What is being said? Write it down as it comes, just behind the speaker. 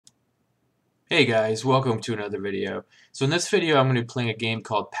Hey guys, welcome to another video. So in this video I'm going to be playing a game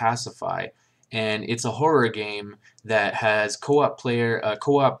called Pacify, and it's a horror game that has co-op player,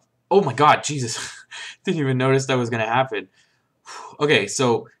 oh my god, Jesus, didn't even notice that was going to happen. Okay,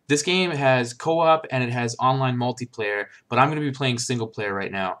 so this game has co-op and it has online multiplayer, but I'm going to be playing single player right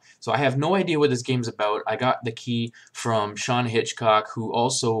now. So I have no idea what this game's about. I got the key from Sean Hitchcock, who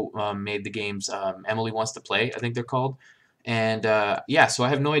also made the games Emily Wants to Play, I think they're called. And yeah, so I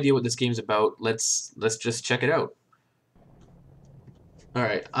have no idea what this game's about. Let's just check it out. All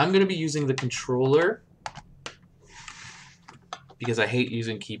right, I'm going to be using the controller because I hate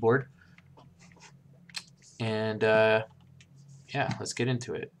using keyboard. And yeah, let's get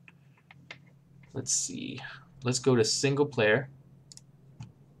into it. Let's see. Let's go to single player.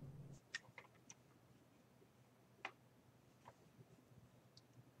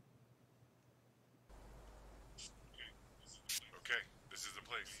 Okay, this is the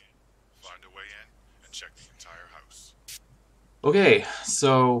place. Find a way in and check the entire house. Okay,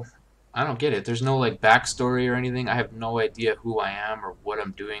 so I don't get it. There's no like backstory or anything. I have no idea who I am or what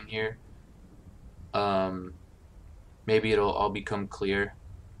I'm doing here. Um, Maybe it'll all become clear.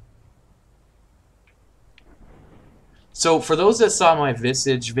 So for those that saw my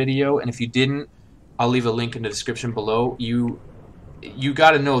visage video, and if you didn't, I'll leave a link in the description below. You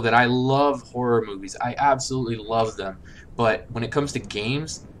got to know that I love horror movies. I absolutely love them. But when it comes to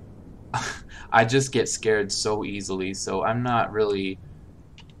games, I just get scared so easily. So I'm not really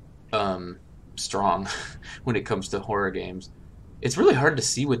strong when it comes to horror games. It's really hard to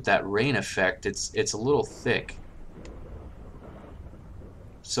see with that rain effect. It's a little thick.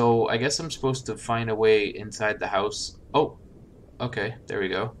 So I guess I'm supposed to find a way inside the house. Oh, okay, there we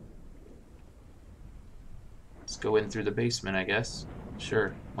go. Let's go in through the basement, I guess.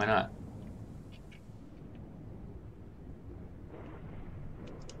 Sure, why not?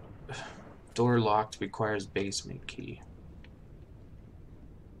 Door locked, requires basement key.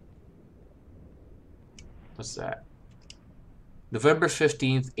 What's that? November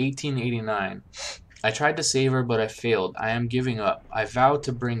 15th, 1889. I tried to save her, but I failed. I am giving up. I vowed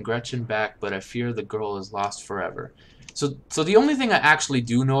to bring Gretchen back, but I fear the girl is lost forever. So the only thing I actually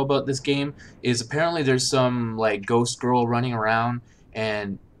do know about this game is apparently there's some like ghost girl running around,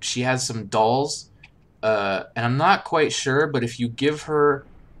 and she has some dolls. And I'm not quite sure, but if you give her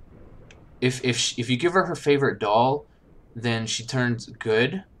if you give her her favorite doll, then she turns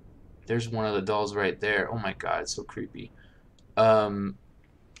good. There's one of the dolls right there. Oh my god, it's so creepy. Um,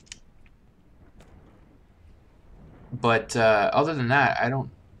 but other than that, I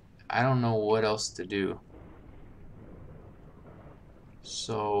don't know what else to do.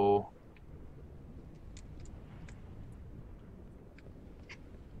 So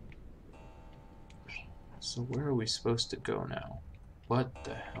where are we supposed to go now? What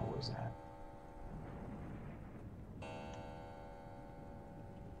the hell was that?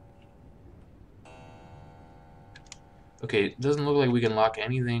 Okay, it doesn't look like we can lock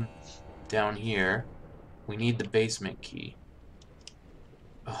anything down here. We need the basement key.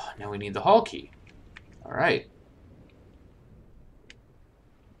 Oh, now we need the hall key. Alright.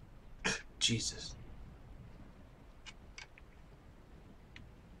 Jesus.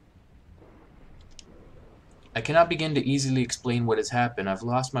 I cannot begin to easily explain what has happened. I've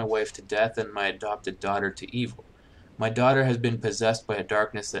lost my wife to death and my adopted daughter to evil. My daughter has been possessed by a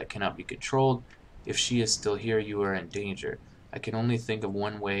darkness that cannot be controlled. If she is still here, you are in danger. I can only think of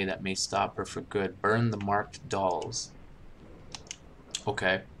one way that may stop her for good. Burn the marked dolls.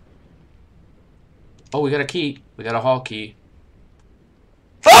 Okay. Oh, we got a key. We got a hall key.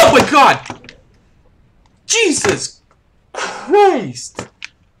 Oh my god! Jesus Christ!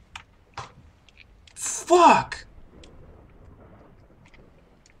 Fuck!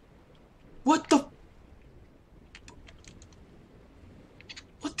 What the...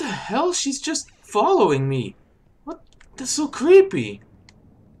 What the hell? She's just following me. What? That's so creepy.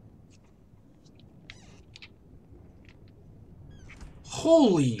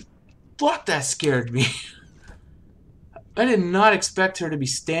 Holy fuck, that scared me. I did not expect her to be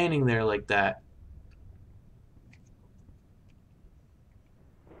standing there like that.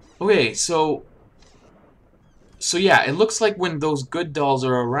 Okay, so yeah, it looks like when those good dolls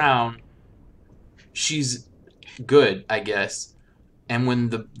are around, she's good, I guess. And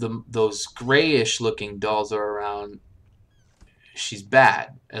when those grayish looking dolls are around, she's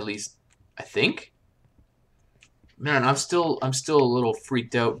bad. At least I think. Man, I'm still a little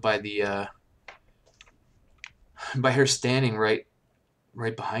freaked out by the by her standing right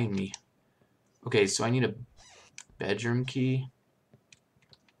behind me. Okay, so I need a bedroom key.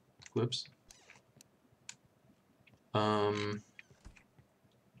 Whoops. Um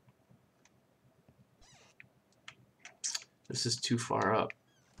This is too far up.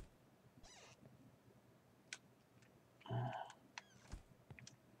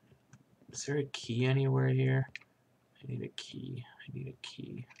 Is there a key anywhere here? I need a key. I need a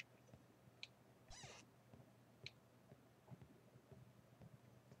key.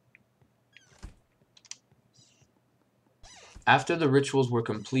 After the rituals were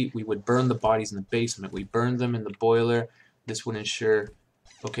complete, we would burn the bodies in the basement. We burned them in the boiler. This would ensure...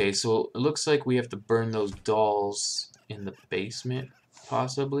 Okay, so it looks like we have to burn those dolls in the basement,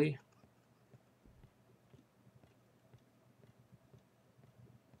 possibly.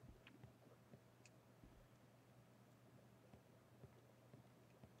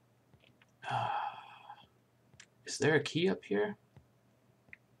 Is there a key up here?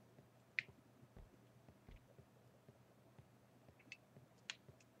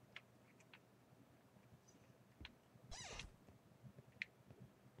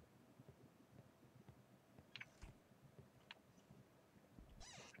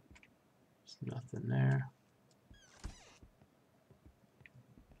 There's nothing there.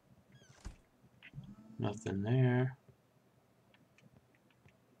 Nothing there.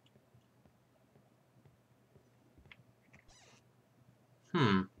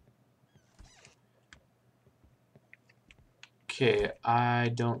 Okay, I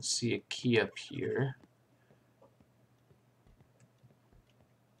don't see a key up here.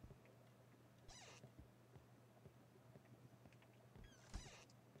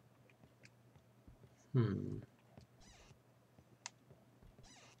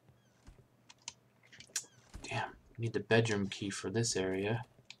 Damn, need the bedroom key for this area.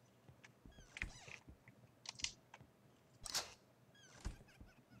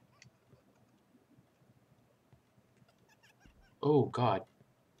 Oh, God.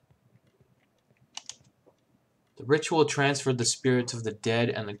 The ritual transferred the spirits of the dead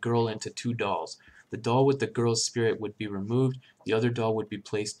and the girl into two dolls. The doll with the girl's spirit would be removed, the other doll would be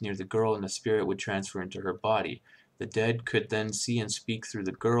placed near the girl, and the spirit would transfer into her body. The dead could then see and speak through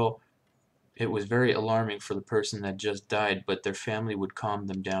the girl. It was very alarming for the person that just died, but their family would calm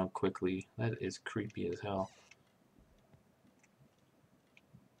them down quickly. That is creepy as hell.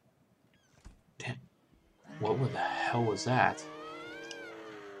 Damn. What the hell was that?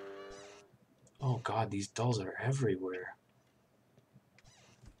 Oh God, these dolls are everywhere.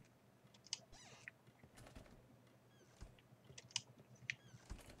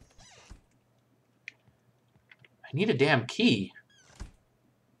 I need a damn key.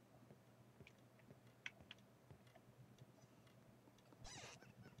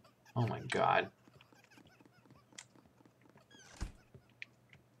 Oh my God.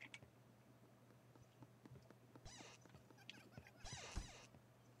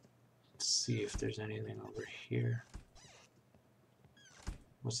 Let's see if there's anything over here.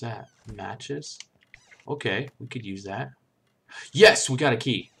 What's that? Matches? Okay, we could use that. Yes, we got a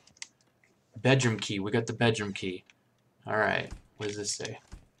key. Bedroom key. We got the bedroom key. Alright, what does this say?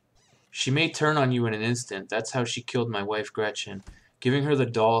 She may turn on you in an instant. That's how she killed my wife Gretchen. Giving her the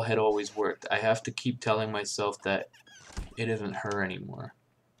doll had always worked. I have to keep telling myself that it isn't her anymore.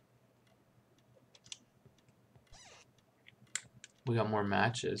 We got more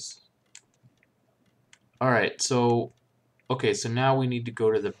matches. Alright, so... Okay, so now we need to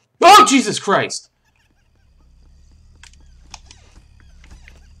go to the... Oh, Jesus Christ!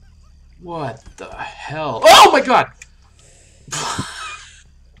 What the hell? Oh my God!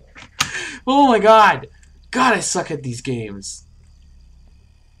 Oh my God! God, I suck at these games.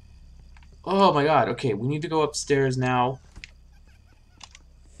 Oh my God. Okay, we need to go upstairs now.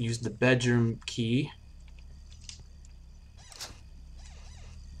 Use the bedroom key.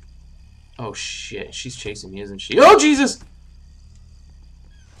 Oh shit, she's chasing me, isn't she? Oh Jesus!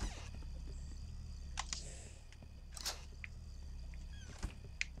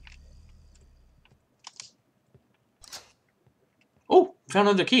 Oh, found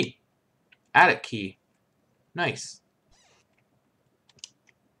another key. Attic key. Nice.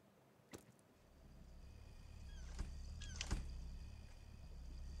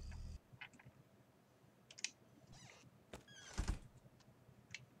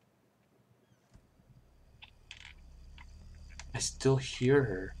 I still hear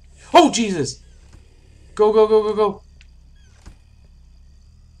her. Oh, Jesus! Go, go, go, go, go!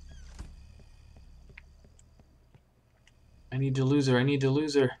 I need to lose her. I need to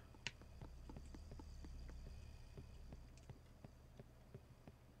lose her.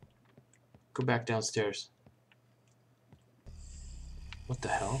 Go back downstairs. What the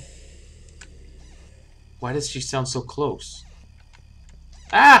hell? Why does she sound so close?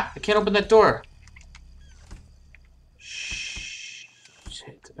 Ah! I can't open that door!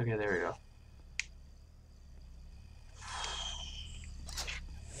 Shit. Okay, there we go.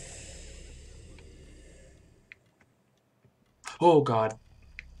 Oh, God.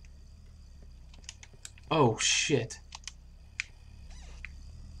 Oh, shit.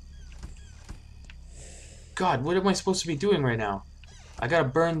 God, what am I supposed to be doing right now? I gotta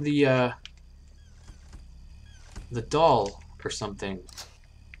burn the doll or something.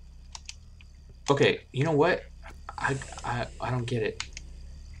 Okay, you know what? I don't get it.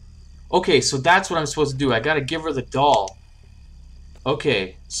 Okay, so that's what I'm supposed to do. I gotta give her the doll.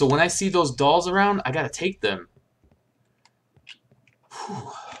 Okay, so when I see those dolls around, I gotta take them.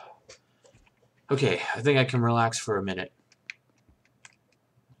 Whew. Okay, I think I can relax for a minute.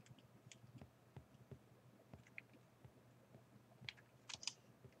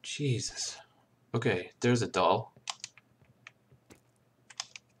 Jesus. Okay, there's a doll.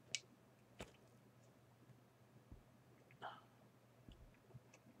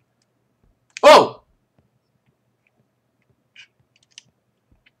 Oh!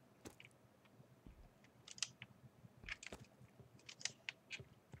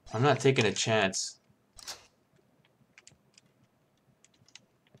 I'm not taking a chance.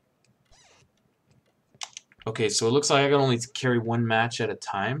 Okay, so it looks like I can only carry one match at a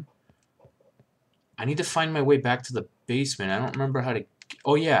time. I need to find my way back to the basement. I don't remember how to...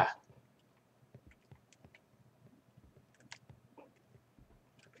 Oh, yeah.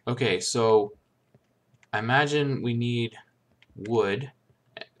 Okay, so I imagine we need wood,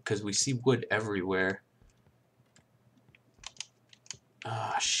 because we see wood everywhere.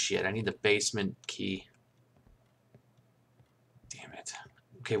 Ah, shit, I need the basement key. Damn it.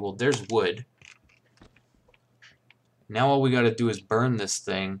 Okay, well, there's wood. Now all we gotta do is burn this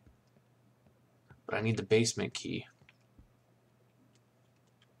thing. But I need the basement key.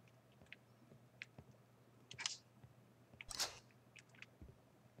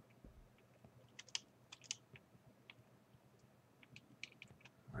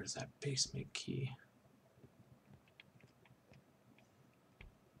 Where's that basement key?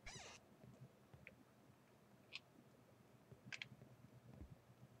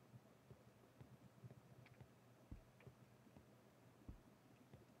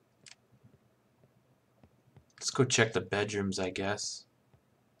 Let's go check the bedrooms, I guess.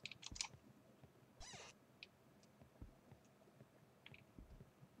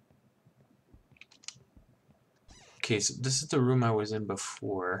 Okay, so this is the room I was in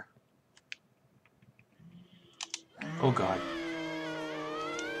before. Oh god.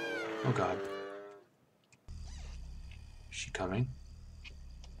 Oh god. Is she coming?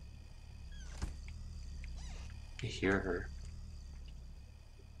 I hear her.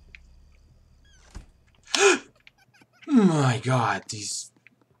 My god, these...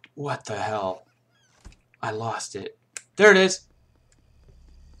 What the hell? I lost it. There it is!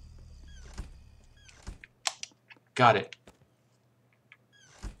 Got it.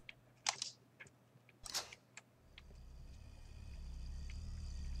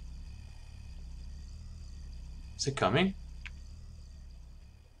 Is it coming?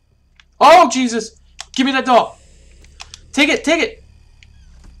 Oh, Jesus! Give me that doll! Take it! Take it!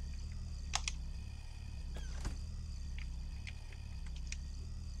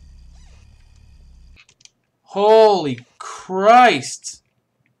 Holy Christ!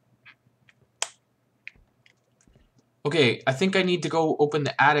 Okay, I think I need to go open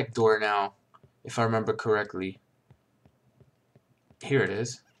the attic door now, if I remember correctly. Here it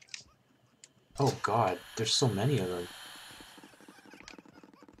is. Oh god, there's so many of them.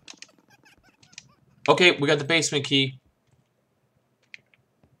 Okay, we got the basement key.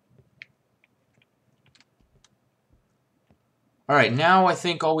 Alright, now I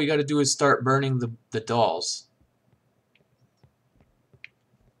think all we gotta do is start burning the dolls.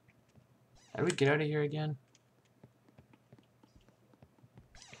 How do we get out of here again?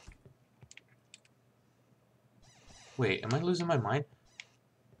 Wait, am I losing my mind?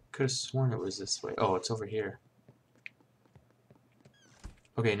 Could have sworn it was this way. Oh, it's over here.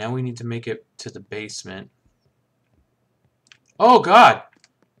 Okay, now we need to make it to the basement. Oh, God!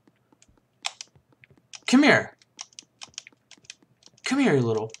 Come here! Come here, you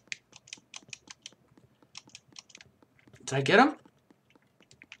little... Did I get him?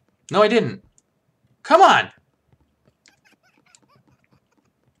 No, I didn't. Come on!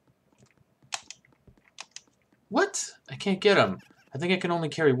 What? I can't get him. I think I can only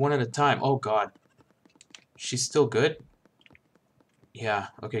carry one at a time. Oh, God. She's still good? Yeah,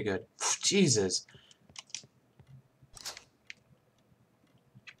 okay, good. Jesus.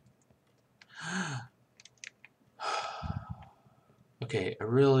 Okay, I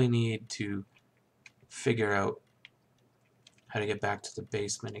really need to figure out how to get back to the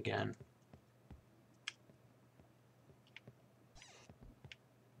basement again.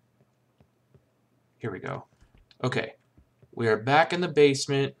 Here we go. Okay. We are back in the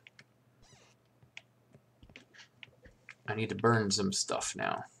basement. I need to burn some stuff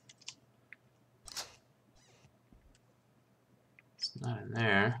now. It's not in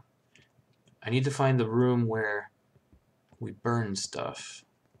there. I need to find the room where we burn stuff.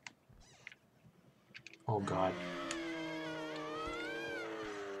 Oh god.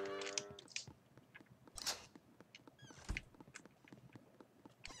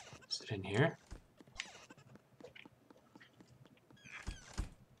 Is it in here?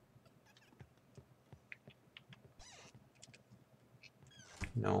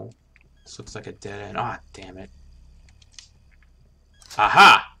 No. This looks like a dead end. Ah, damn it.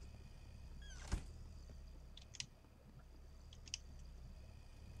 Aha!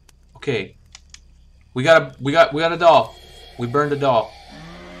 Okay. We got a doll. We burned a doll.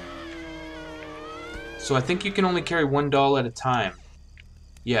 So I think you can only carry one doll at a time.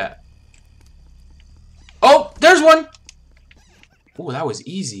 Yeah. Oh, there's one! Oh, that was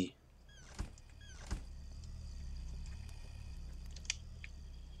easy.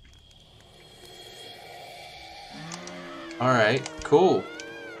 Alright, cool.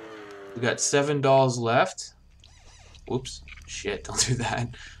 We got 7 dolls left. Whoops. Shit, don't do that.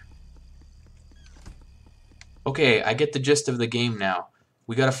 Okay, I get the gist of the game now.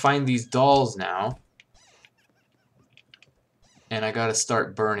 We gotta find these dolls now. And I gotta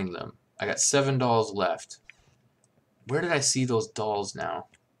start burning them. I got 7 dolls left. Where did I see those dolls now?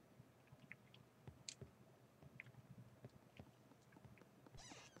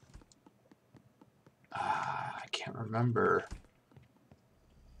 I can't remember.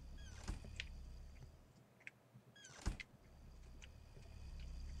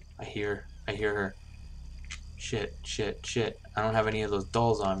 I hear her. Shit, shit, shit. I don't have any of those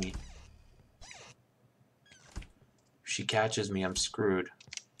dolls on me. If she catches me, I'm screwed.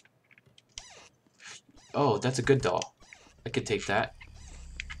 Oh, that's a good doll. I could take that.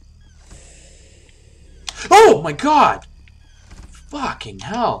 Oh my god! Fucking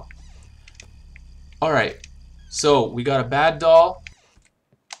hell. Alright. So, we got a bad doll.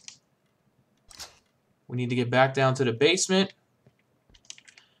 We need to get back down to the basement.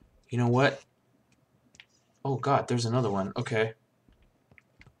 You know what? Oh god, there's another one. Okay.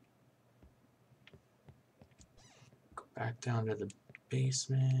 Go back down to the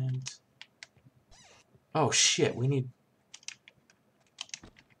basement. Oh shit, we need...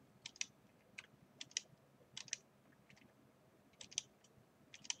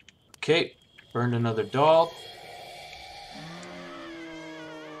 Okay, burned another doll.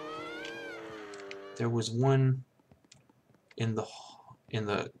 There was one in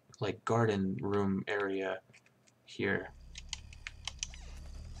the like garden room area here.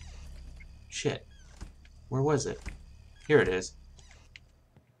 Shit. Where was it? Here it is.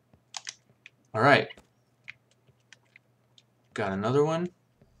 Alright. Got another one.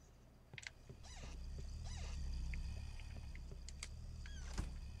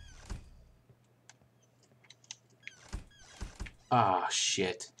 Ah,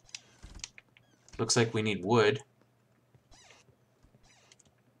 shit. Looks like we need wood.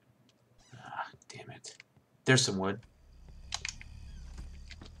 Ah, damn it. There's some wood.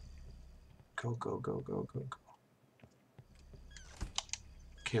 Go, go, go, go, go, go.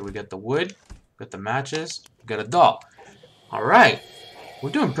 Okay, we got the wood. Got the matches. We got a doll. Alright.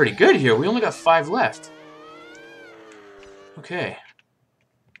 We're doing pretty good here. We only got 5 left. Okay.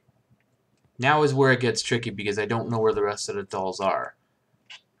 Now is where it gets tricky because I don't know where the rest of the dolls are.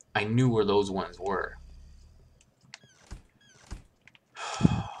 I knew where those ones were.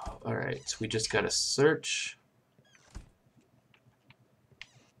 Alright, so we just gotta search.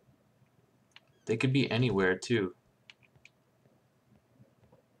 They could be anywhere too.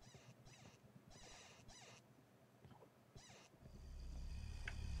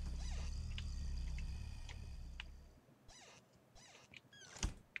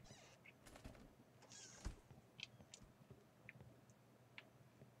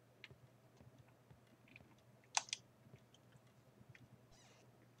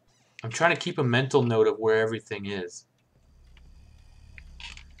 I'm trying to keep a mental note of where everything is.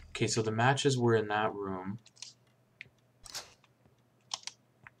 Okay, so the matches were in that room.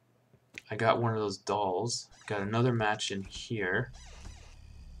 I got one of those dolls. Got another match in here.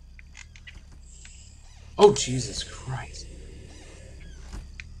 Oh, Jesus Christ.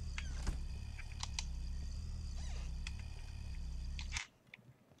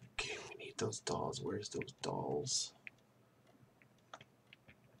 Okay, we need those dolls. Where's those dolls?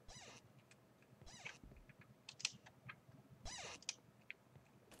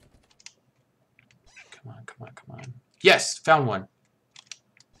 Come on, come on, come on. Yes! Found one.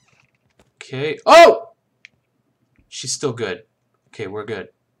 Okay. Oh! She's still good. Okay, we're good.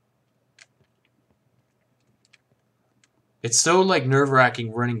 It's so like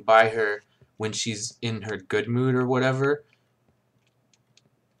nerve-wracking running by her when she's in her good mood or whatever.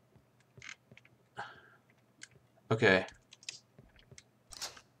 Okay.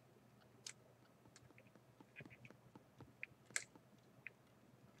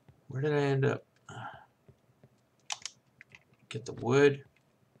 Where did I end up? Get the wood.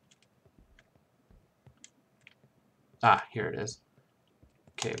 Ah, here it is.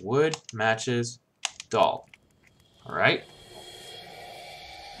 Okay, wood, matches, doll. Alright.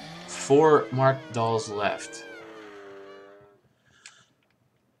 4 marked dolls left.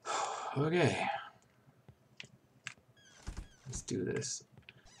 Okay. Let's do this.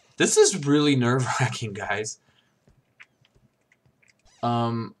 This is really nerve-wracking, guys.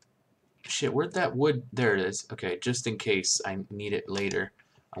 Shit, where'd that wood... There it is. Okay, just in case I need it later.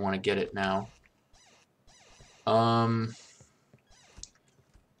 I want to get it now.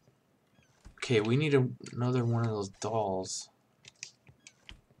 Okay, we need another one of those dolls.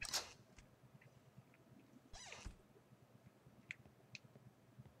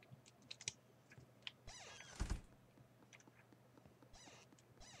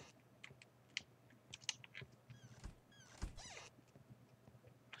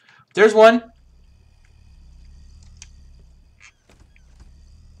 There's one!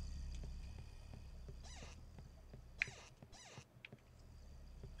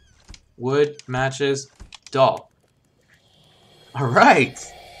 Wood, matches, doll.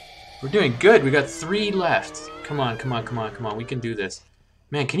 Alright! We're doing good. We got 3 left. Come on, come on, come on, come on. We can do this.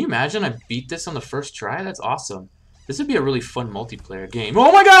 Man, can you imagine I beat this on the first try? That's awesome. This would be a really fun multiplayer game.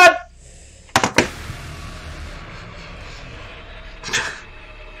 Oh my god!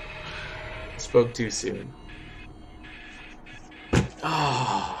 Spoke too soon.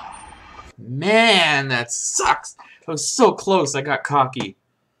 Oh, man, that sucks. I was so close. I got cocky.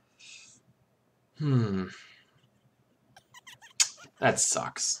 That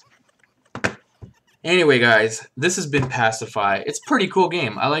sucks. Anyway, guys, this has been Pacify. It's a pretty cool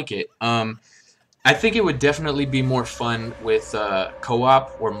game. I like it. I think it would definitely be more fun with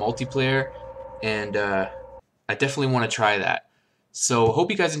co-op or multiplayer, and I definitely want to try that. So, hope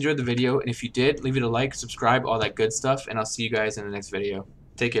you guys enjoyed the video, and if you did, leave it a like, subscribe, all that good stuff, and I'll see you guys in the next video.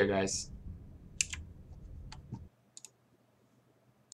 Take care, guys.